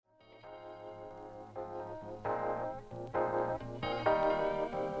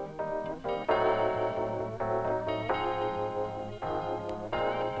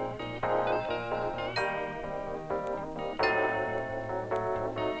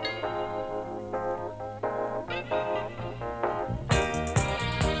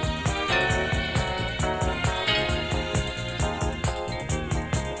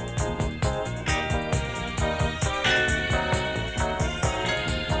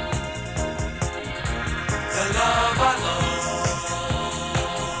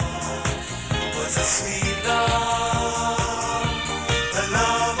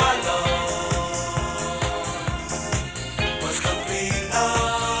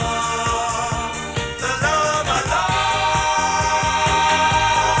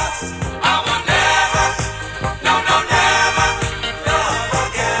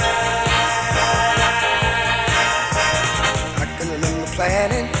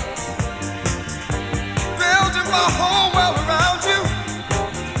my whole world around you.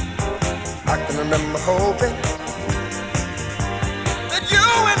 I can remember hoping that you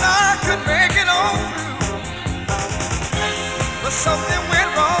and I could make it on through, but something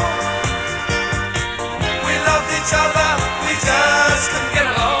went wrong. We loved each other, we just couldn't get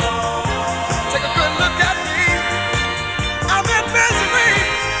along. Take a good look at me, I'm in misery.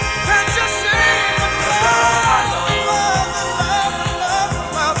 Can't you see?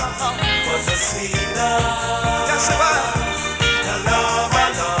 Was a sweet love. Yes, it was. The love I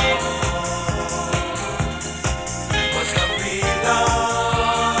know was complete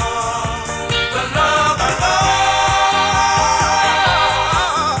love. The love I know.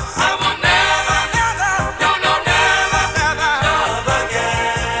 I will never, never, no, no, never, never love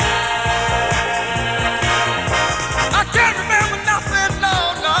again. I can't remember nothing, no,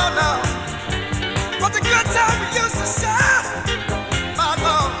 no, no, but the good time we used to share, my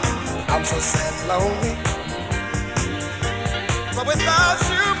love. I'm so sad and lonely, but without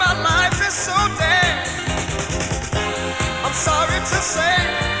you my life is so dead. I'm sorry to say,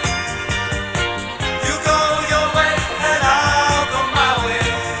 You go your way and I'll go my way.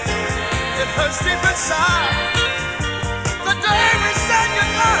 it hurts deep inside the day we said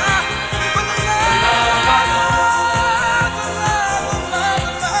goodbye. But the love, I love the love, the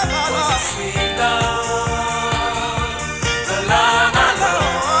love, the love, the was a love, sweet love. The love I know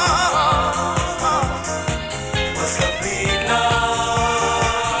was complete love.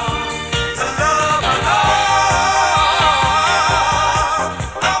 The love I know.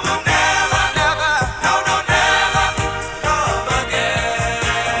 I will never, never, no, no, never love again.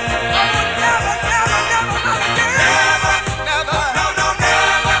 never, never, never, not again. Never, Never, no, no,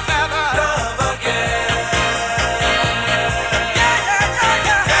 never never. love again. Yeah, yeah, yeah,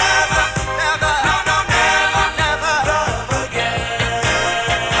 yeah. Never, Never, no, no, never never. love again.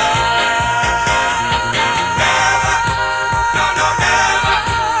 No, no, never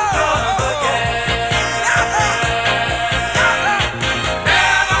love again. Never,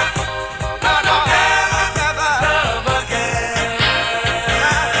 no, no, never love again.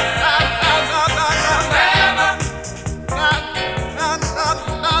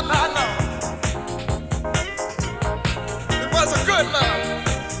 It was a good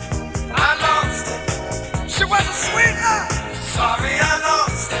love. I lost it. She was a sweet love. Sorry, I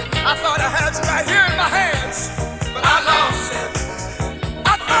lost it. I thought I had you right here in my hands, but I lost it.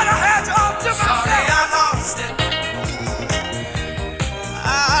 I thought I had you all to Sorry, myself. I lost it.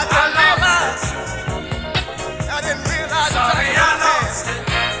 I didn't realize Sorry, exactly I what I lost had. it.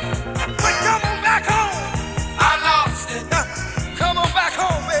 But come on back home. I lost it. Come on back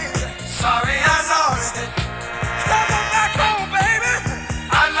home, baby. Sorry, I lost it. Come on back home, baby.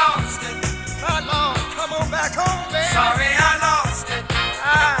 I lost it. Come on back home, baby. Sorry, I lost it.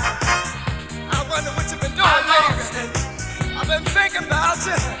 I wonder what you've been I doing, lost baby. it. I've been thinking about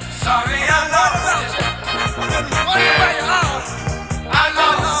you. Sorry, I lost it. I've been wondering where you are. I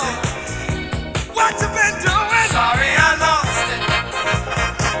lost it. What you been doing? Sorry, I lost it.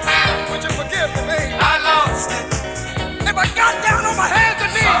 Would you forgive me, baby? I lost it. If I got down on my hands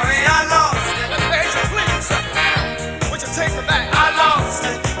and knees, Sorry, I lost it. and beg you, please, would you take me back? I lost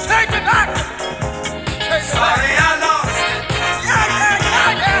it. Take me back. Take me Sorry, back. I lost it. Yeah, yeah,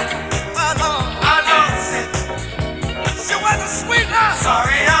 yeah, yeah. My Lord. I lost it. She was a sweet love.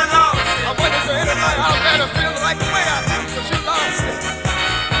 Sorry, I lost it. I wonder if there's anybody out there that feels like the way I do, because you lost it.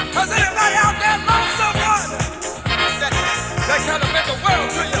 Has anybody out there lost someone that kind of meant the world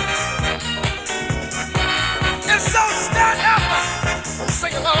to you? It's so stand up.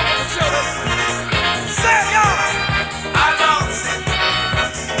 Sing along with the children. Say it, y'all. I lost it.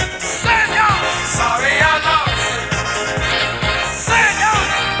 Say it, y'all. Sorry, I lost it. Say it, y'all.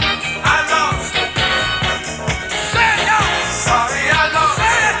 I lost it. Say it, y'all. Sorry, I lost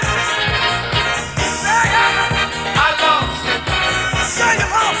Say it. it. Say it, y'all. I lost it. Say you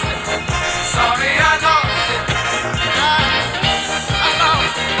lost it. Sorry, I lost it. I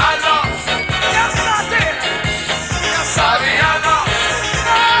lost it. I lost it. Yes, I did. Yes, I Sorry, did. I lost it.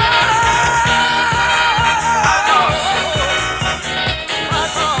 I lost it.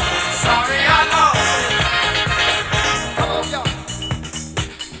 Sorry, I lost it. Come on, y'all.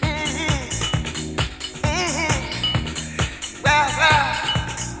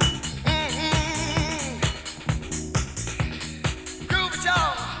 Groove it,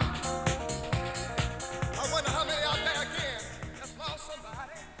 y'all. I wonder how many out there again that's lost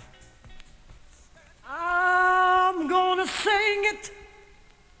somebody. I'm gonna sing it.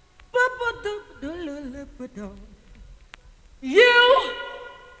 You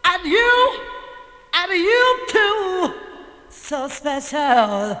and you and you too, so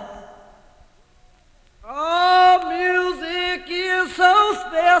special. Oh. so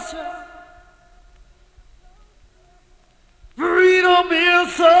special. Freedom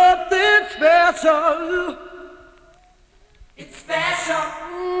is something special. It's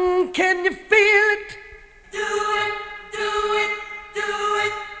special. Can you feel it? Do it, do it, do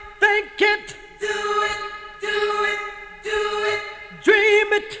it. Think it. Do it, do it, do it.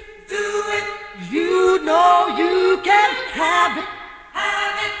 Dream it. Do it. You know you can have it.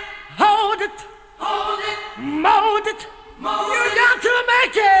 Have it. Hold it. Hold it. Mold it. Mold You it. got to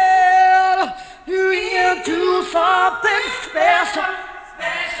make it. You into something special.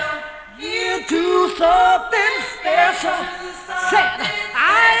 Special. Into something special. Said, I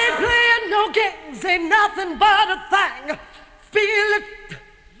ain't playing no games, ain't nothing but a thing. Feel it,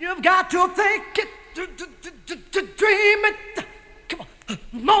 you've got to think it, dream it. Come on,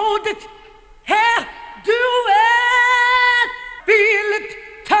 mold it, yeah, do it. Feel it,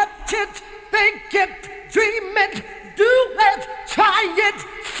 touch it, think it, dream it, do it. Try it,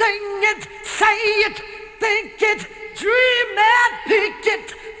 sing it, say it, think it, dream it, pick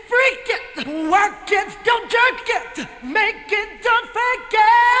it. Freak it, work it, don't jerk it, make it, don't fake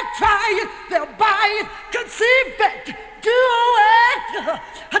it, try it, they'll buy it, conceive it, do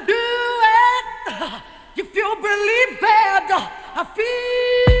it, do it, if you believe it, I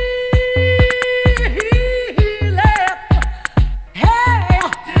feel it, hey,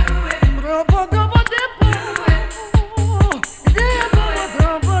 Do it.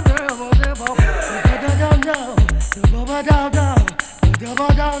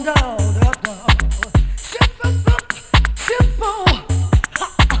 Simple.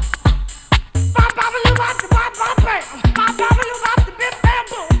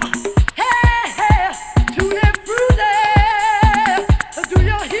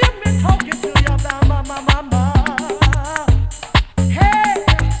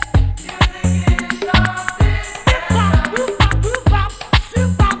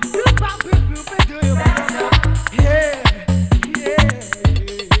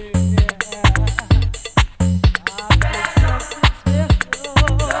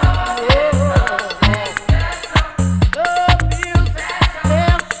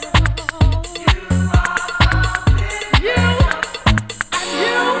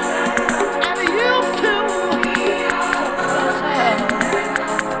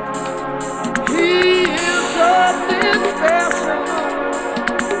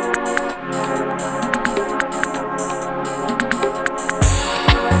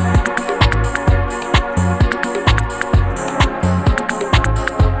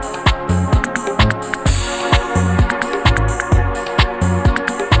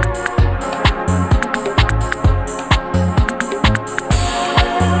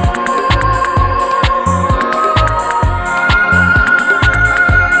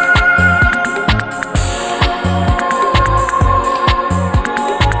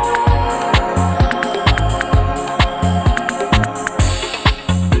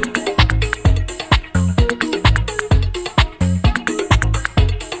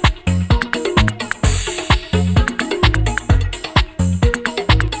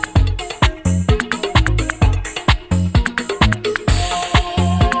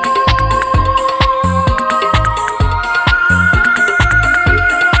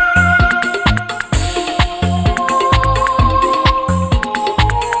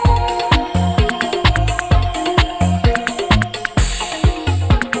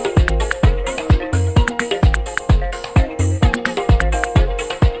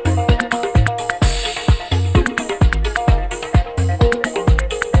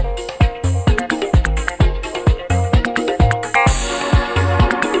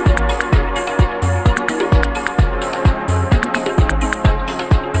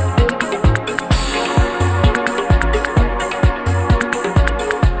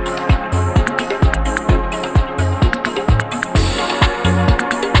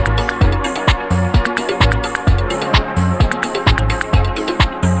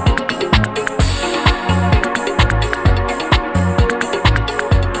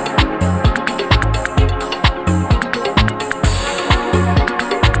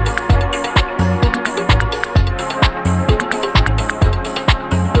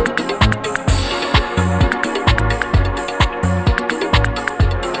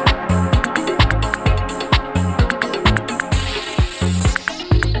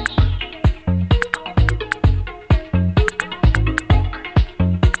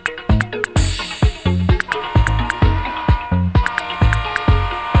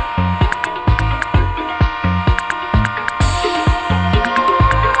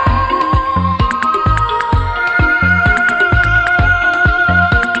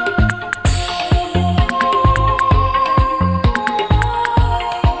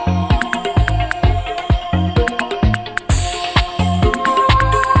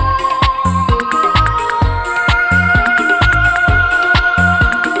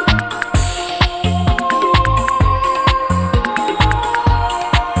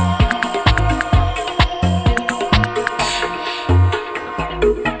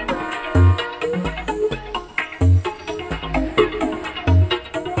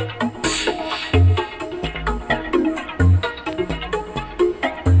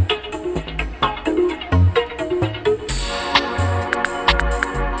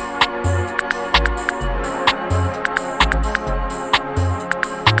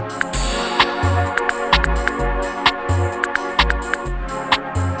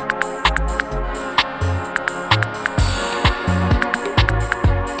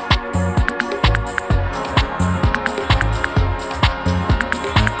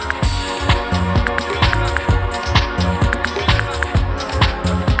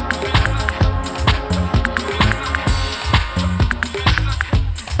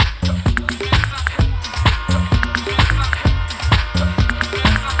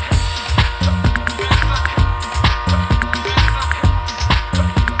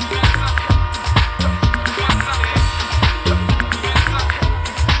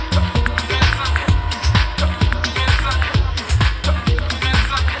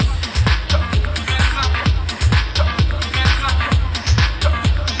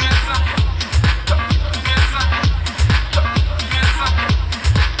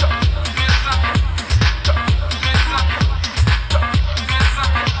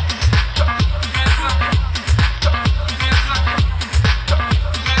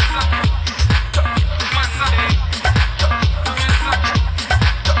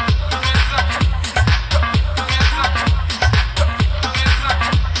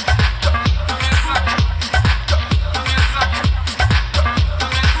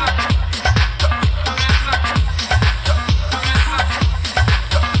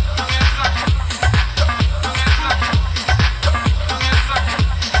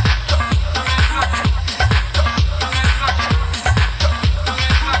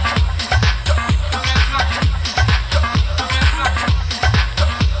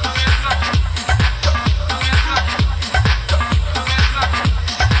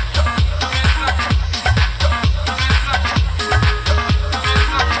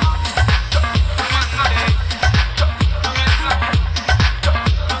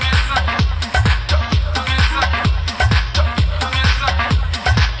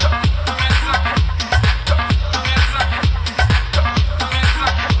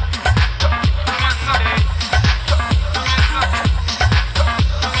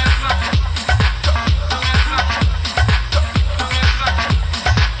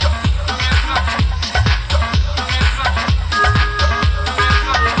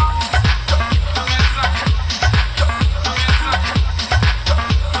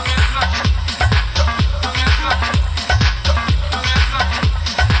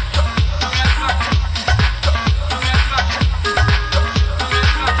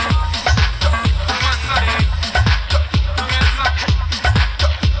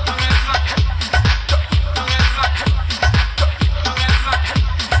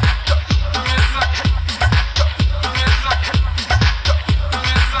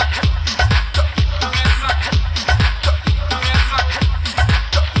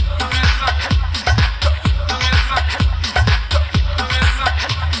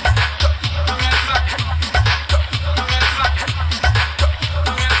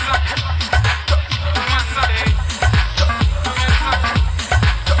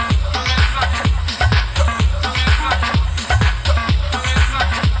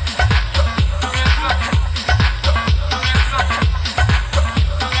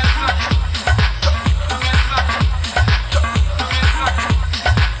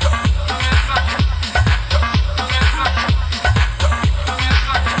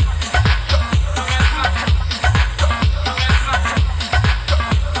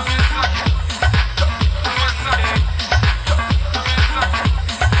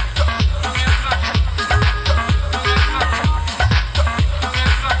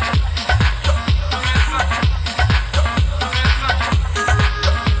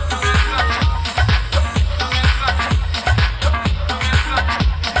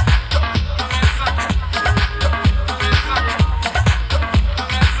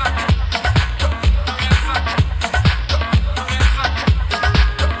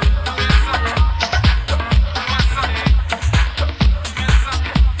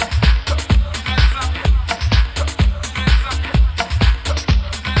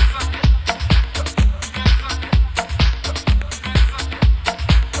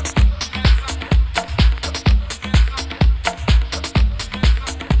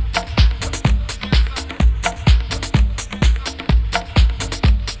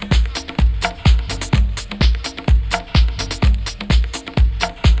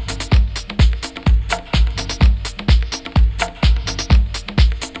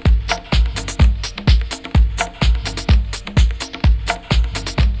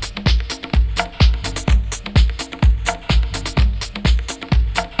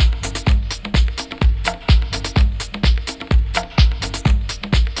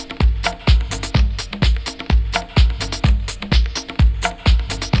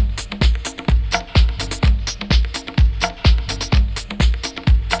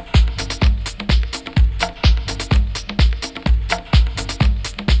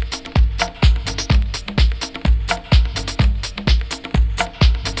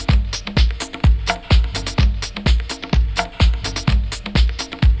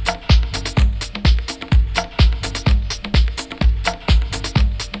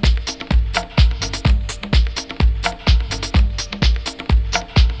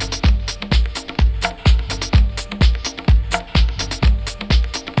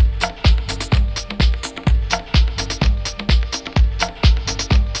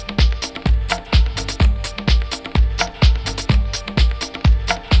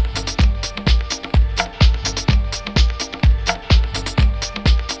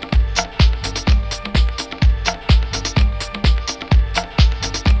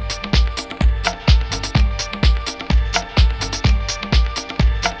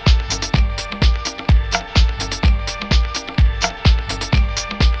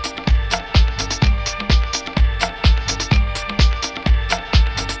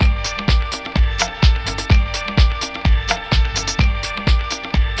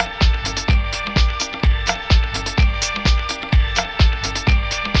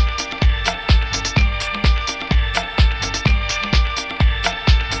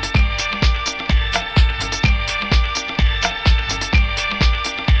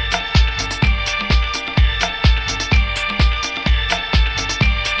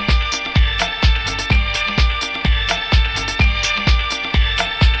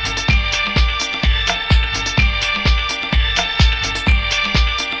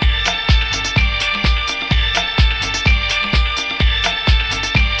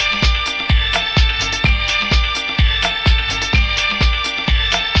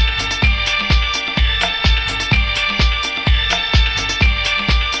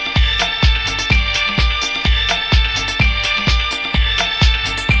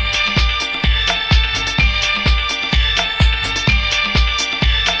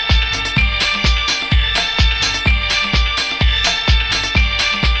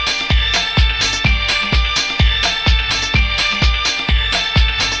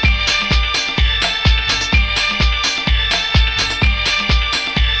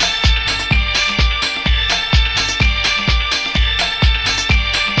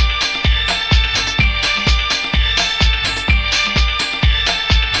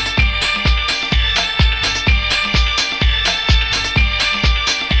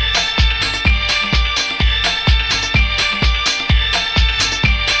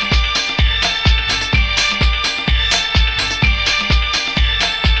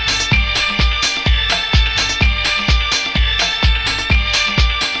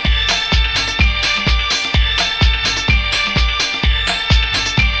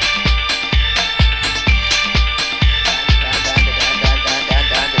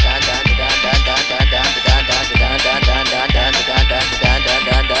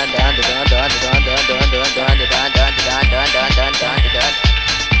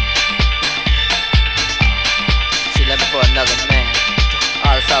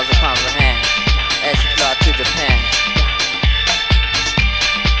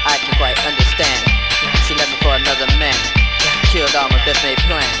 best made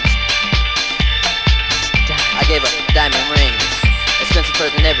plans. I gave her diamond rings, expensive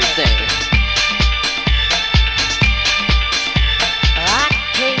further than everything. I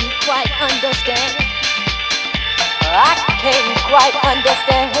can't quite understand. I can't quite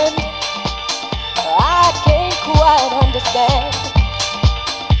understand. I can't quite understand.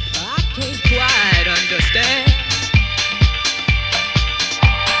 I can't quite understand.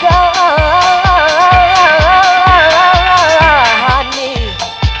 Honey,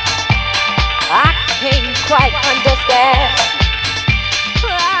 I can't quite understand.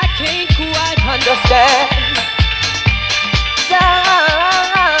 I can't quite understand.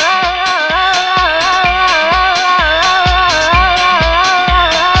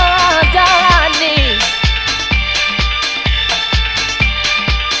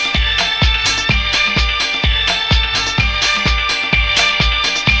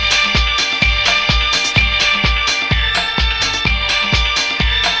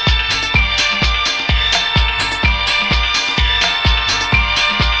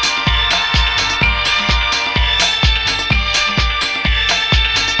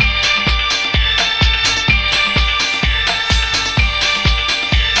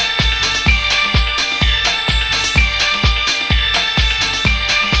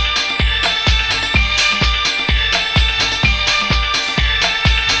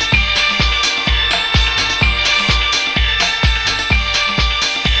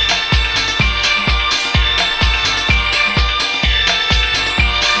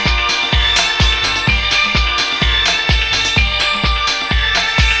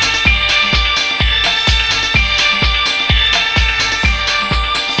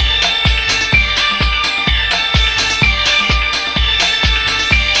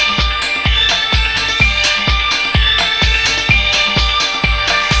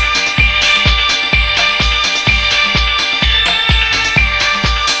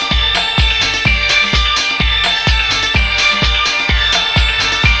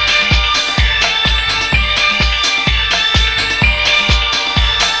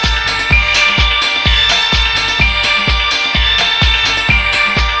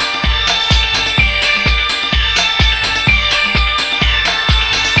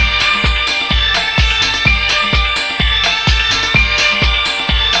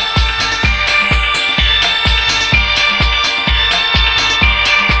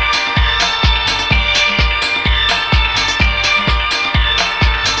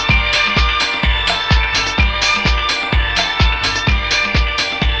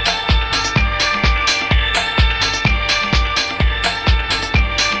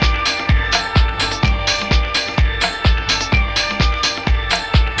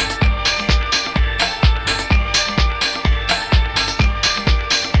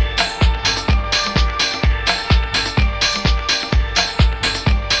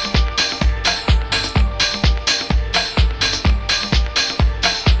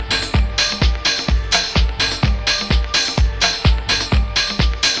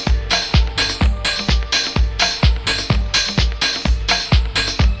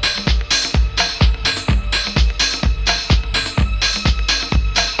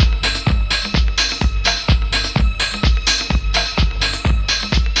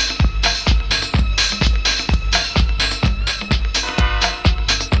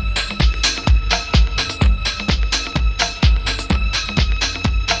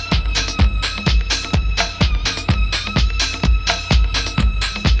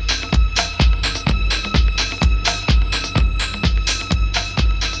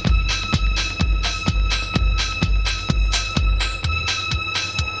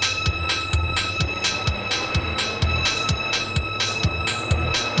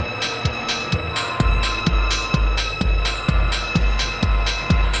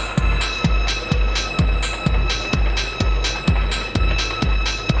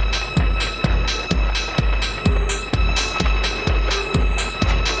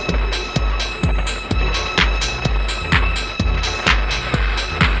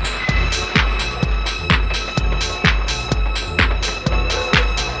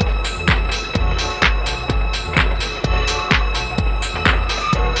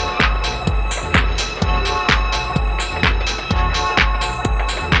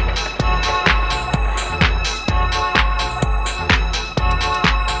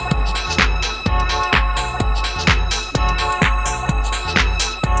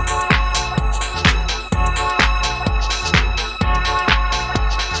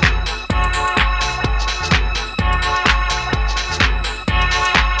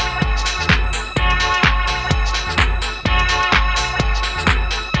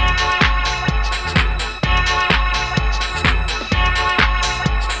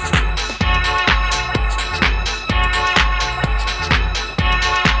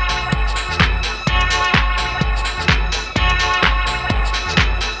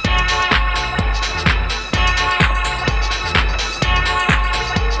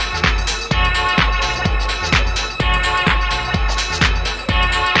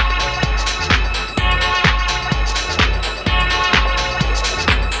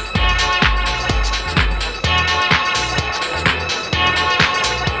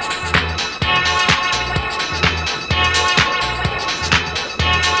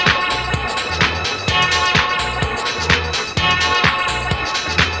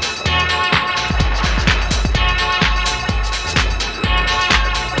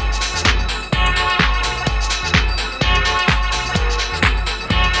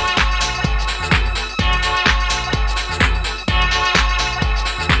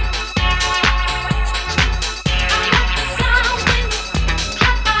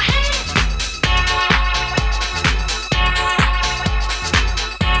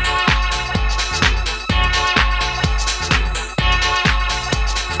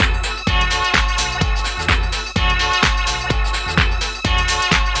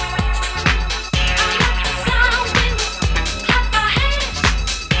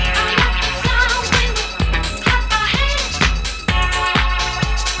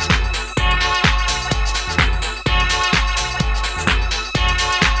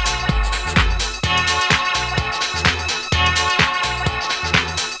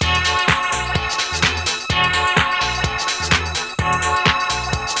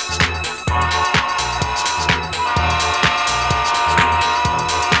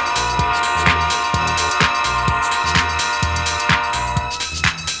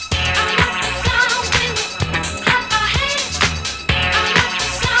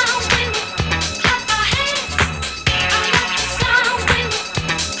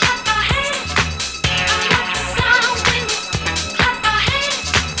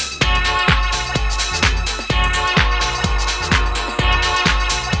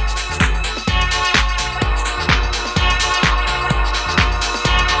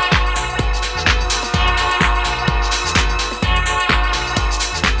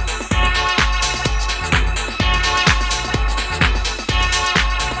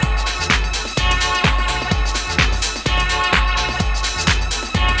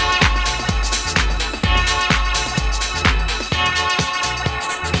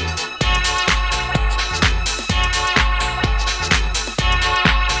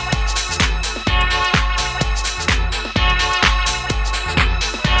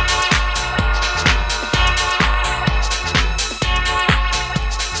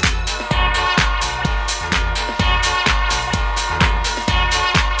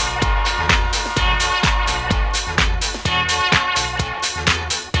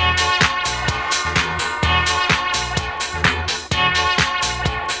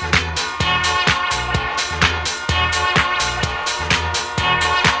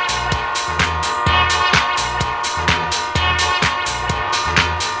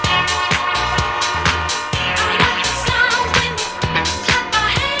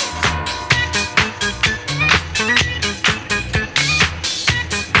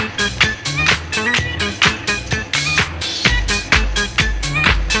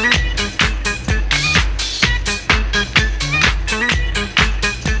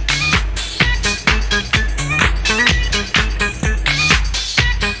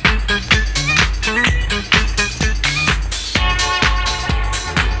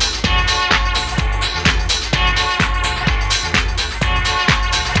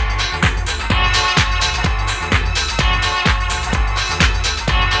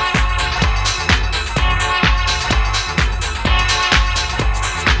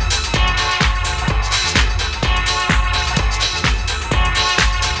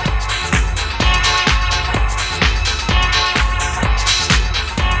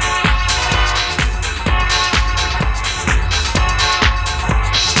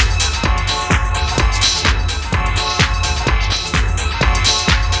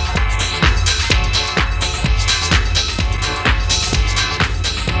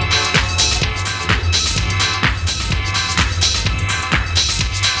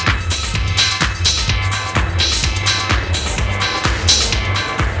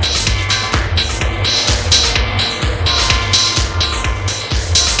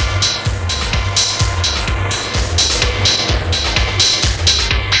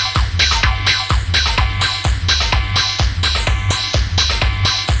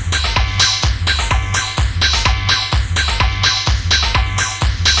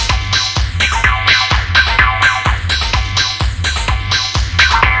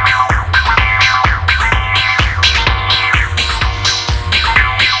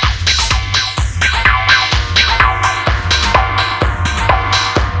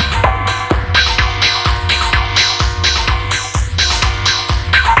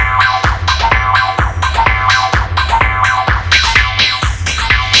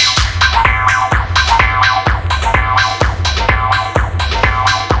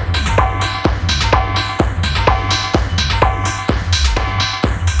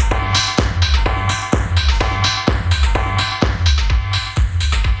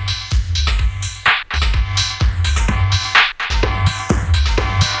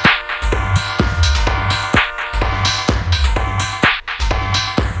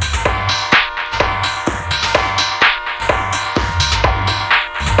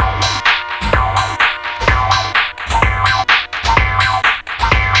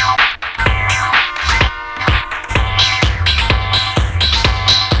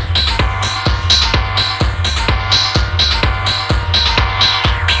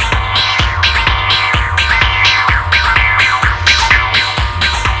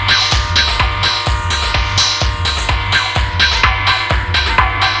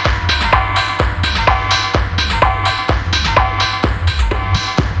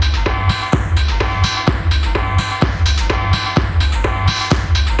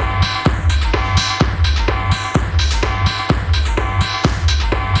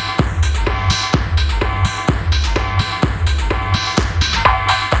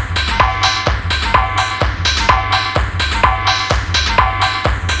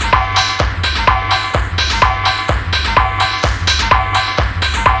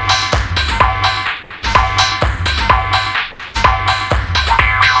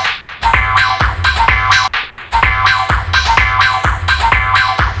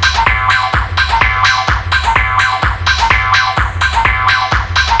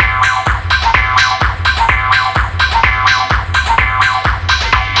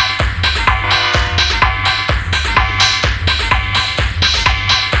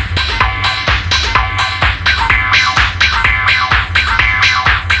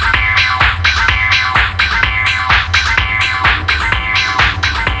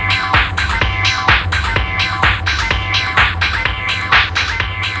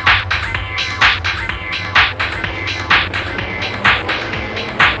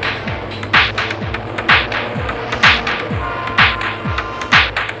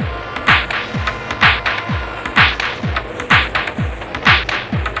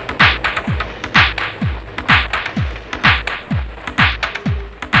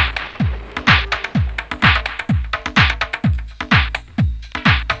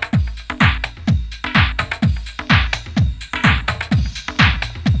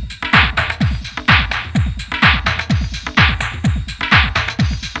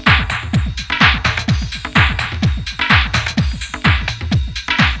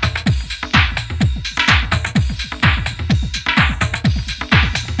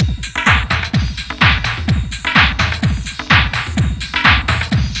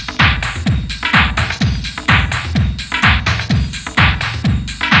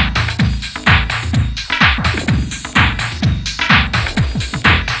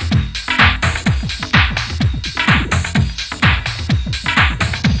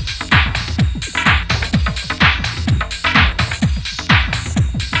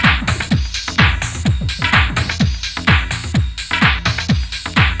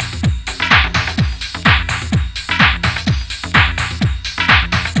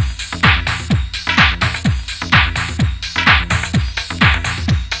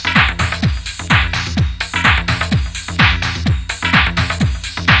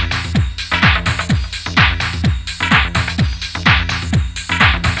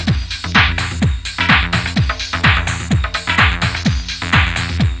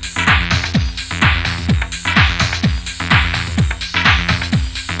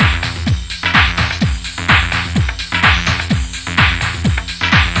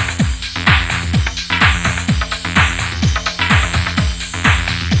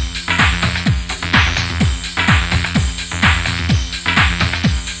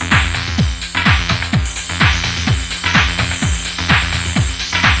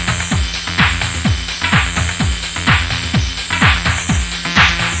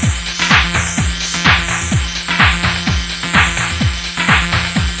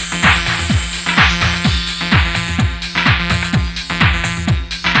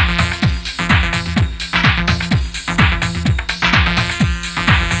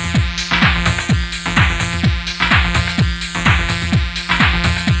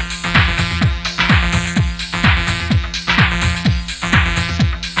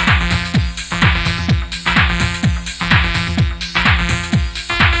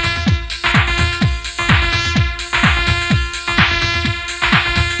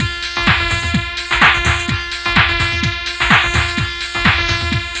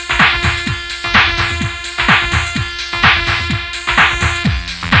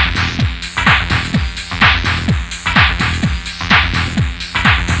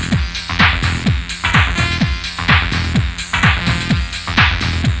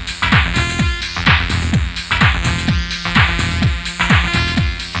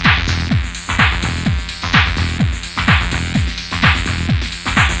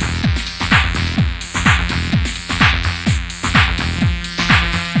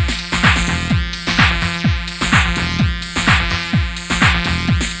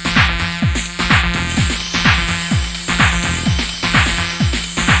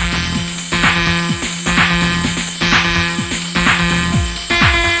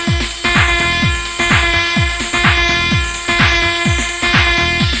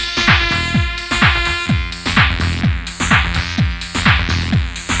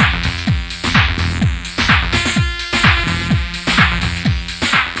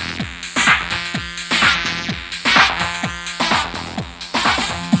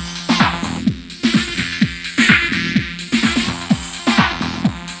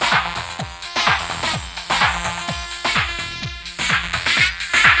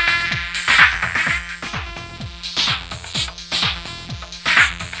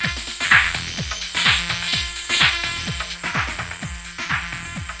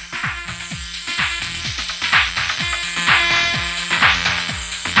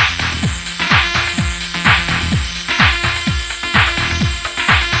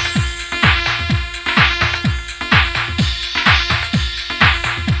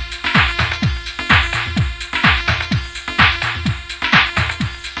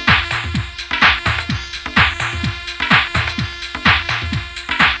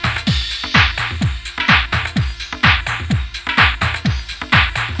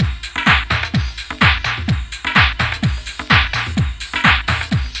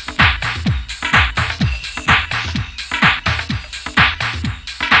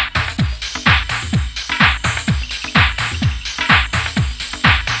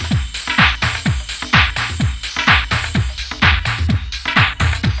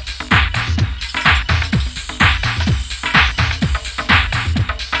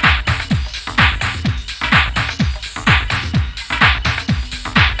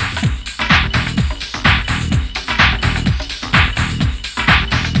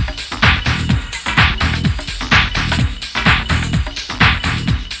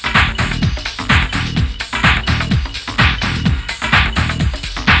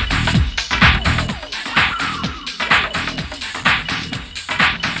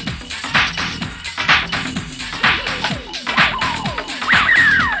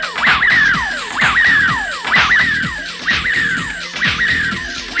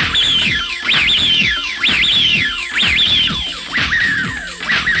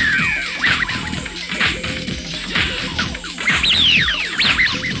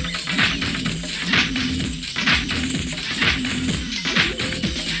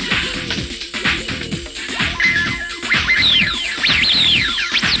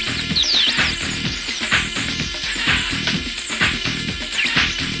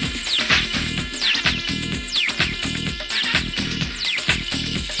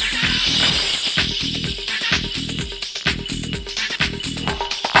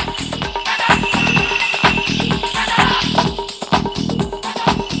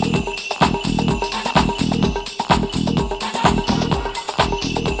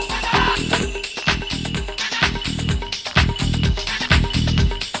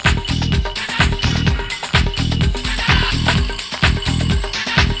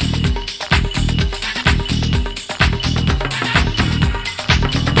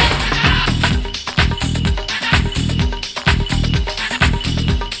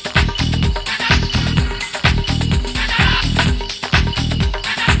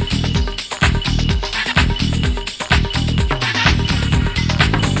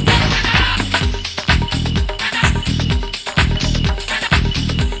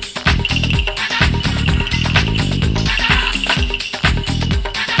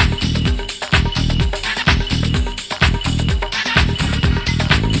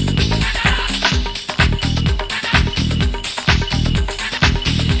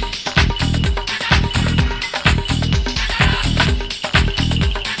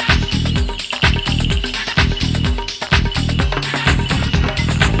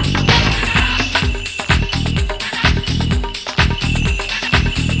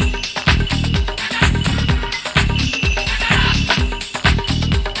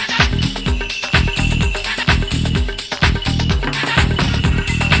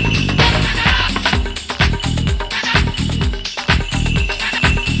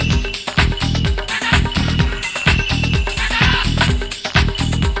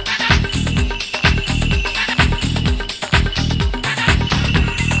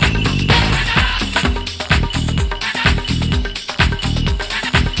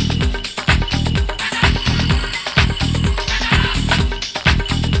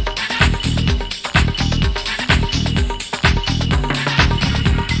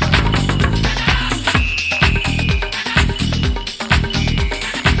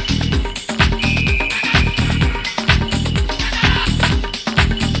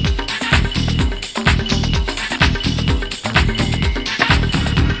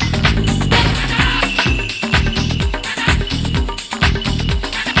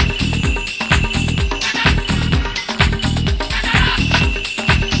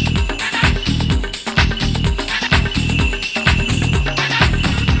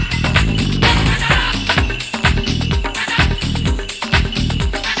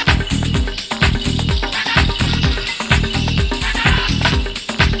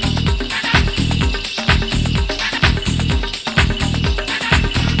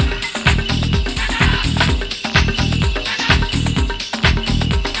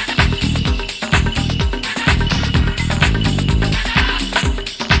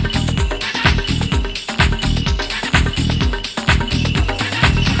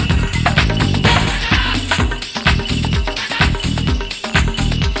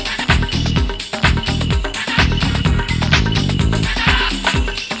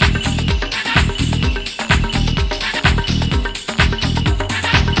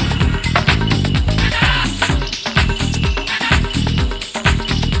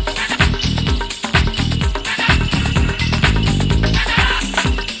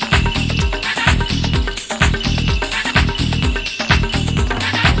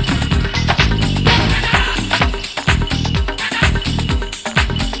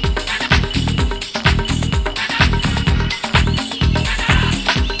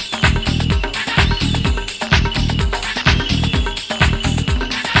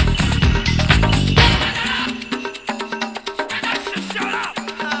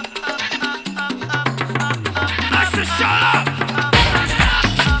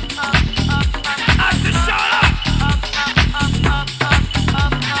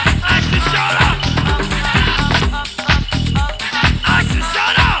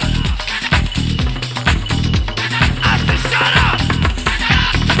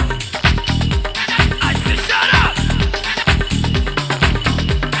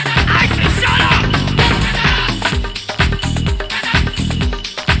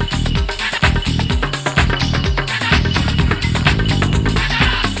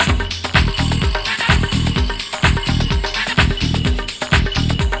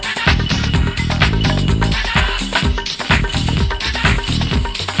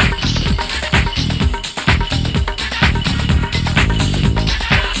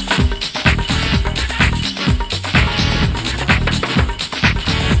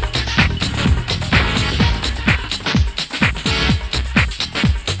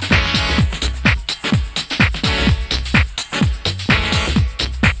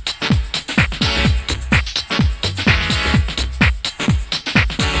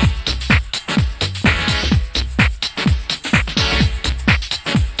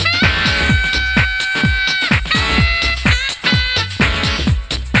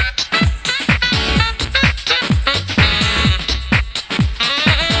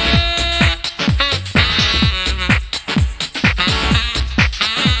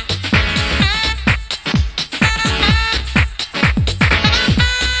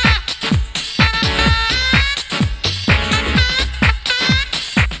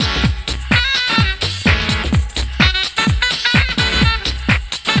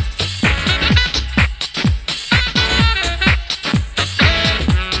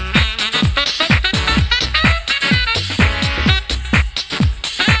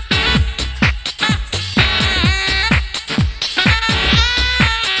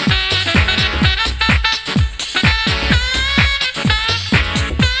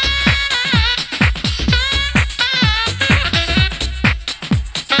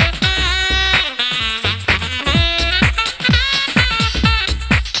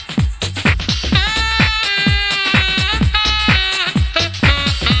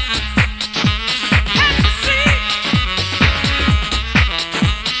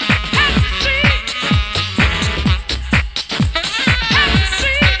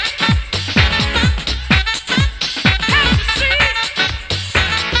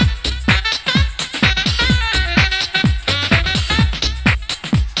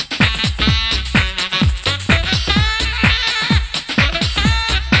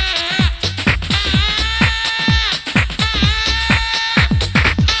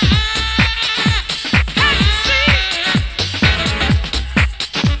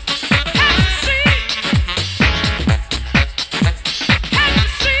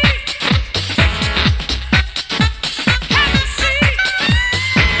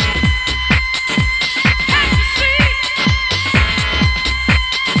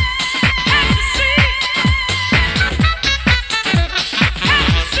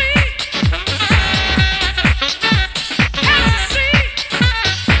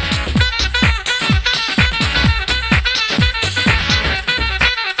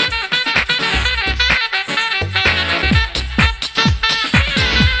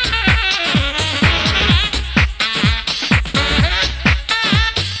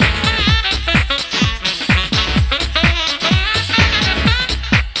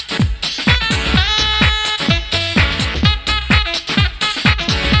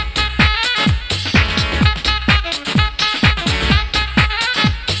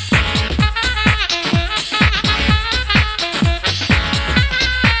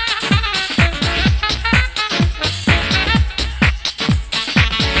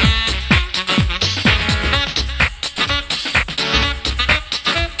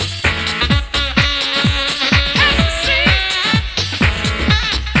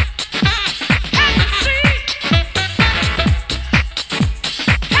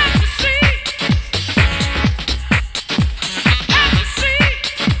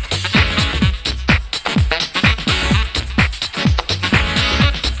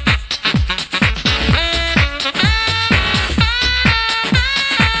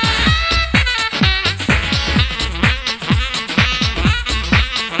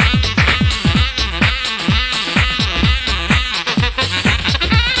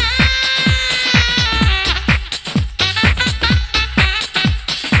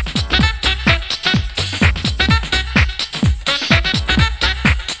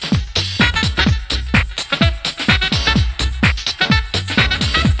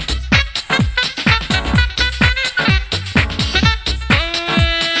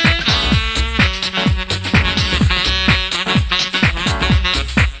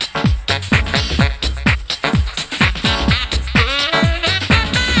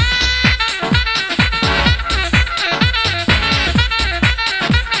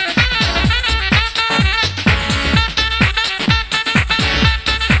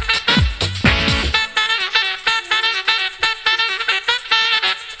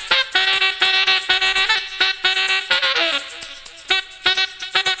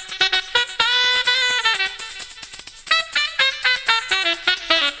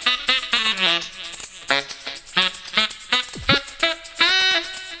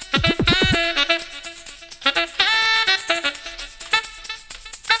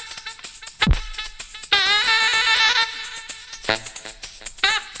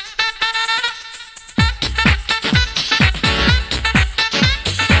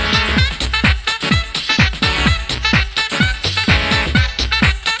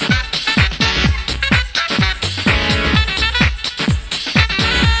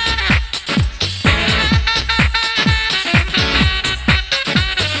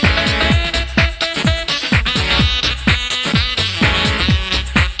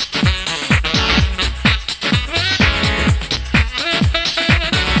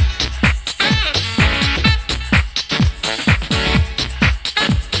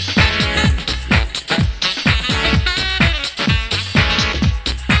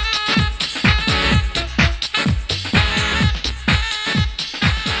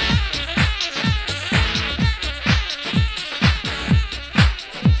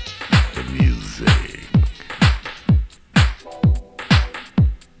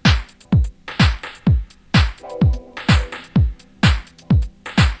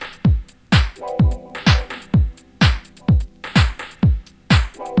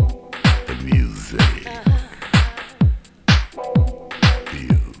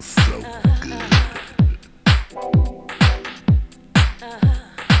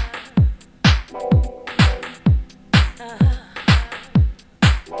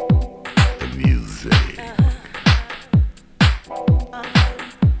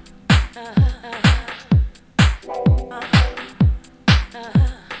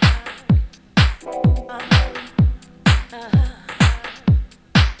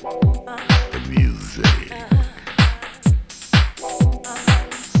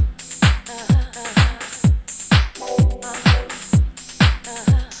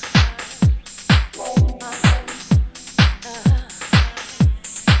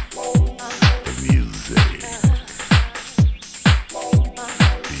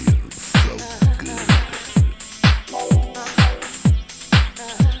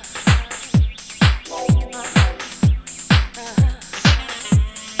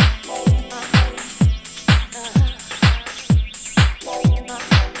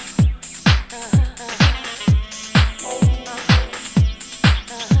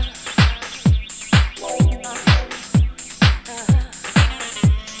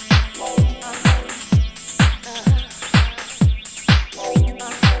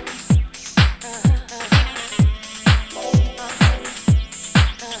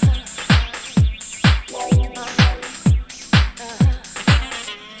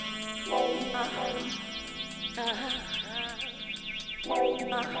 The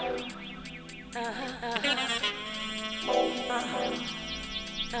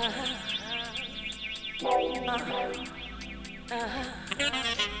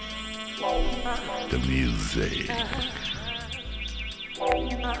music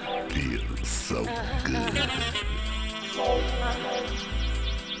feels so good.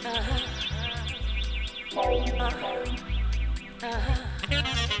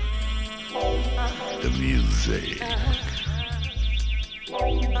 The music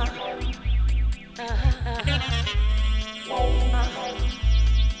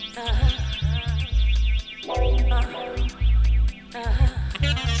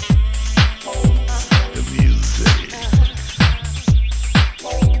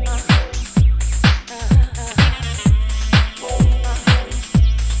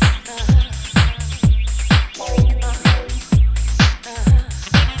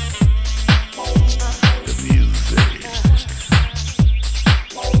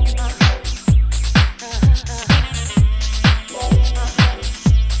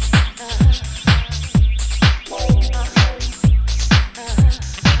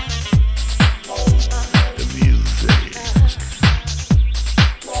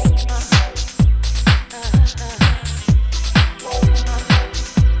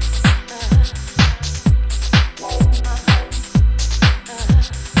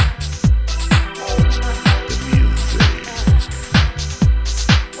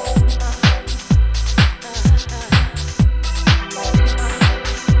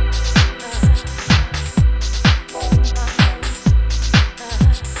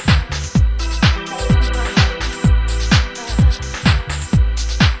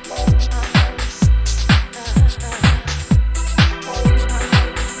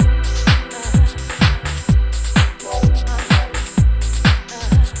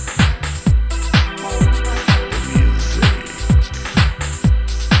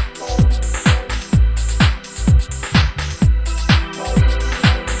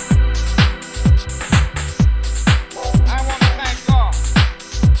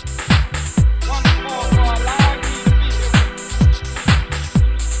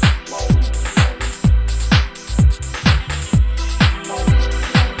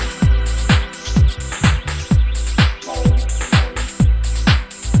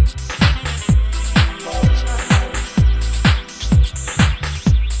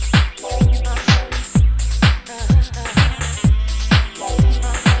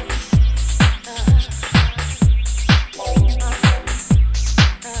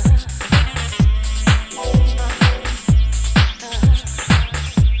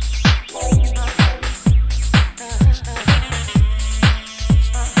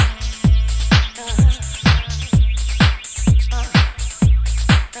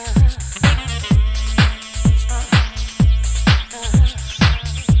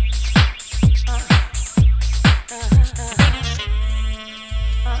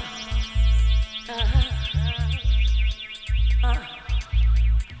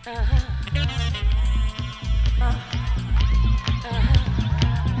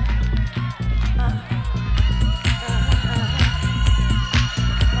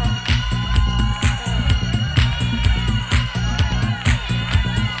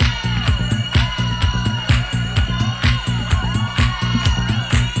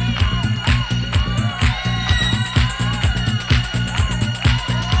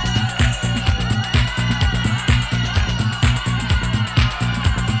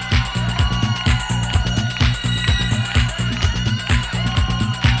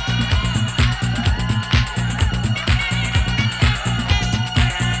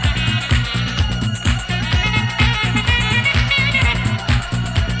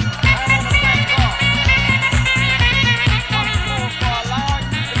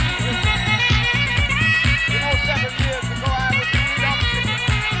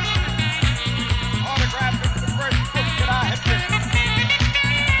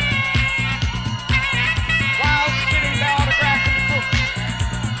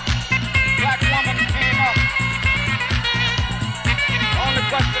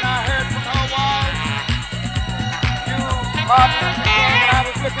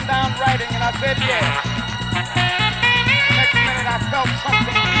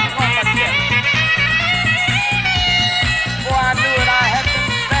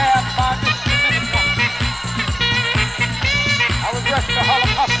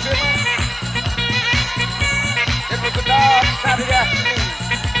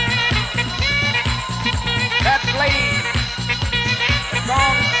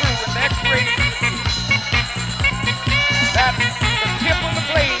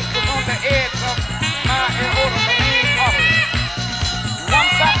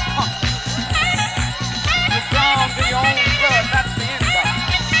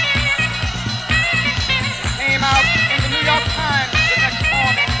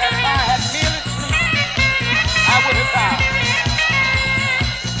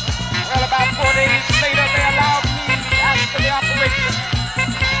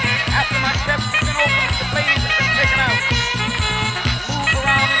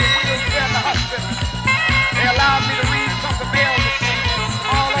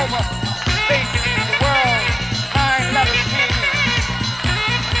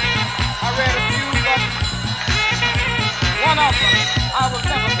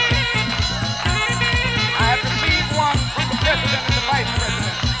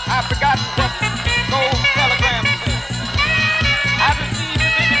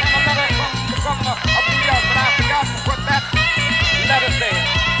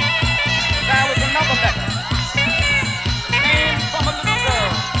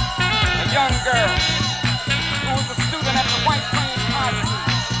young girl who was a student at the White Plains High School.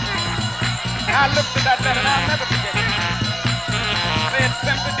 And I looked at that letter and I'll never forget it. It said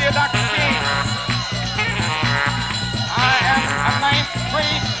simply, "Dear Dr. King, I am a ninth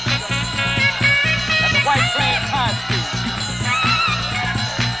grade student at the White Plains High School.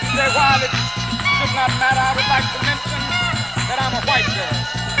 He said, while it should not matter, I would like to mention that I'm a white girl.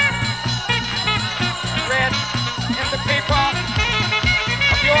 I read in the paper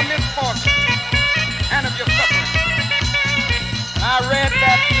of your misfortune and of your suffering. And I read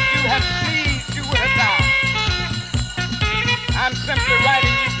that if you had sneezed, you would have died. I'm simply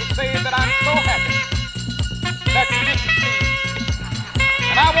writing you to say that I'm so happy that you didn't sneeze.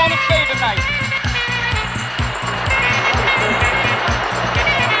 And I want to say tonight,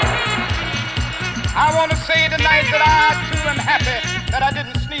 that I too am happy that I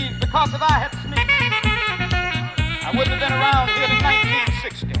didn't sneeze, because if I had sneezed, I wouldn't have been around here in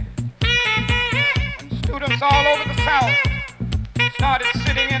 1960. When students all over the South started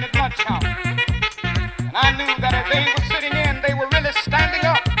sitting in at lunch hour. And I knew that as they were